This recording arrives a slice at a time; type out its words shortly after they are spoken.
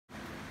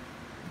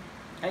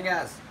Hey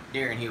guys,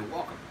 Darren here.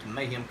 Welcome to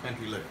Mayhem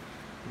Country Living.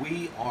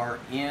 We are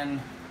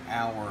in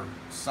our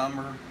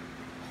summer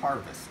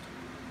harvest,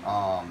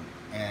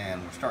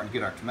 and we're starting to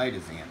get our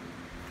tomatoes in.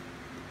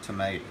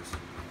 Tomatoes.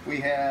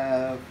 We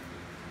have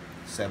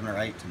 7 or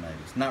 8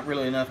 tomatoes. Not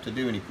really enough to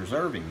do any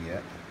preserving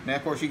yet. Now,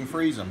 of course, you can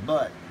freeze them,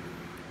 but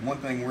one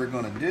thing we're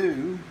going to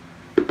do,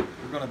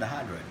 we're going to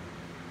dehydrate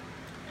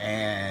them.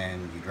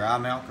 And you dry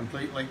them out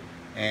completely,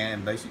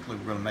 and basically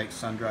we're going to make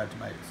sun-dried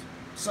tomatoes.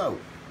 So,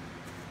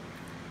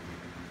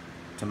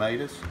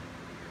 tomatoes,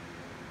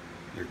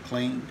 they're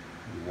cleaned,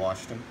 we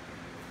washed them,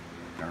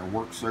 got our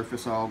work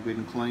surface all good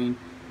and clean,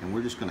 and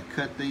we're just going to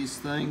cut these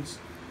things,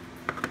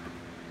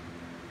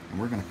 and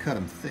we're going to cut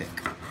them thick,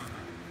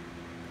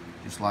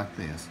 just like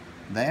this.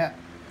 That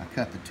I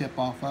cut the tip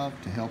off of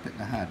to help it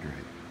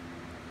dehydrate.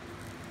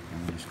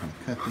 And we're just going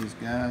to cut these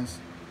guys,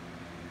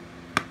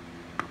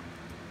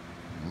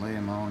 and lay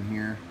them on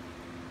here.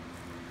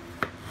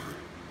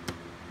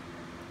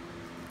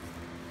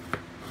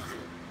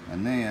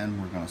 And then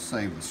we're going to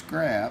save the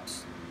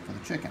scraps for the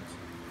chickens.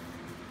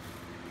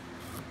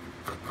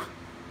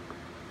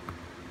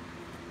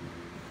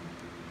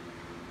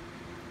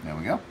 There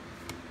we go.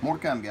 More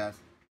to come, guys.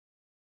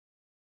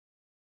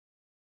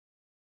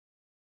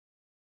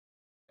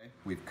 Okay,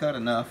 we've cut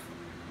enough.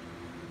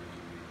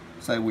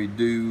 Say we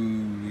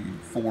do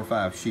 4 or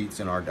 5 sheets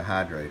in our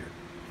dehydrator.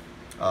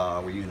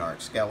 We're using our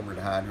Excalibur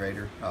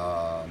dehydrator,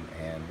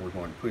 and we're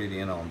going to put it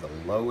in on the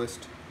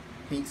lowest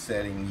heat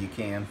setting you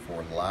can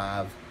for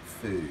live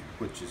food,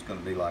 which is going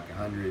to be like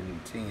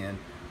 110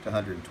 to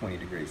 120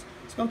 degrees.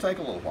 It's going to take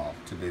a little while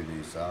to do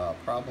these,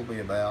 probably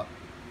about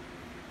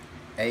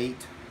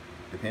 8,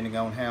 depending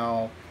on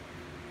how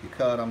you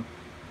cut them,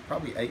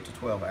 probably 8 to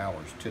 12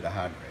 hours to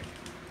dehydrate.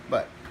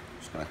 But I'm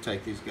just going to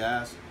take these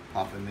guys,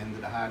 pop them in the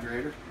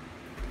dehydrator.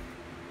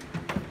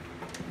 And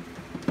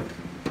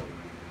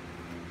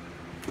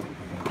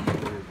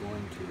we're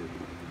going to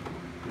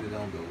put it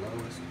on the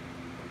lowest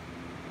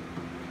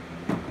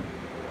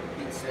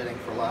heat setting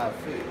for live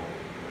food.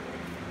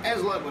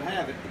 As luck would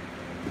have it,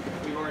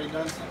 we've already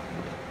done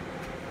something.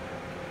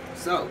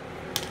 So,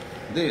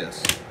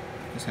 this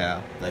is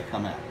how they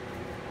come out.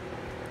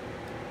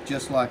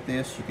 Just like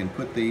this, you can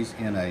put these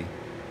in a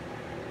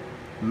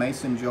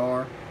mason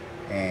jar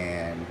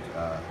and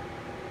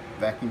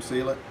vacuum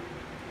seal it.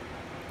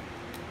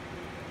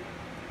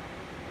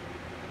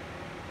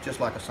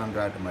 Just like a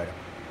sun-dried tomato.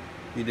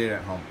 You did it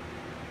at home.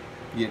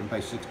 You didn't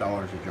pay $6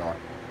 a jar.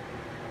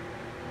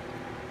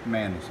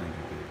 Man, these things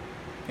are good.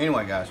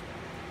 Anyway, guys,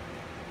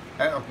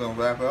 I'm going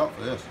to wrap it up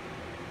for this.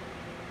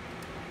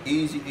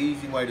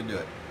 Easy way to do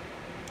it.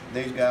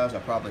 These guys, I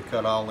probably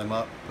cut all them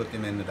up, put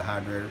them in the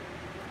dehydrator,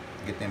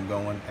 get them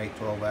going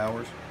 8-12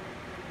 hours.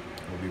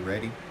 We'll be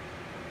ready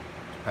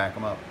to pack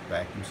them up,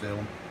 vacuum seal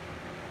them.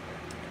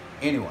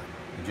 Anyway,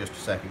 in just a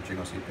second, you're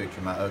going to see a picture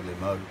of my ugly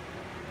mug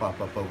pop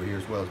up over here,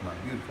 as well as my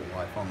beautiful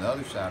wife. On the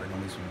other side are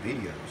going to be some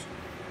videos.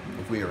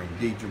 If we are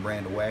indeed your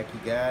brand of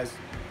wacky, guys,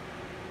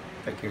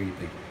 take care of you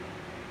people.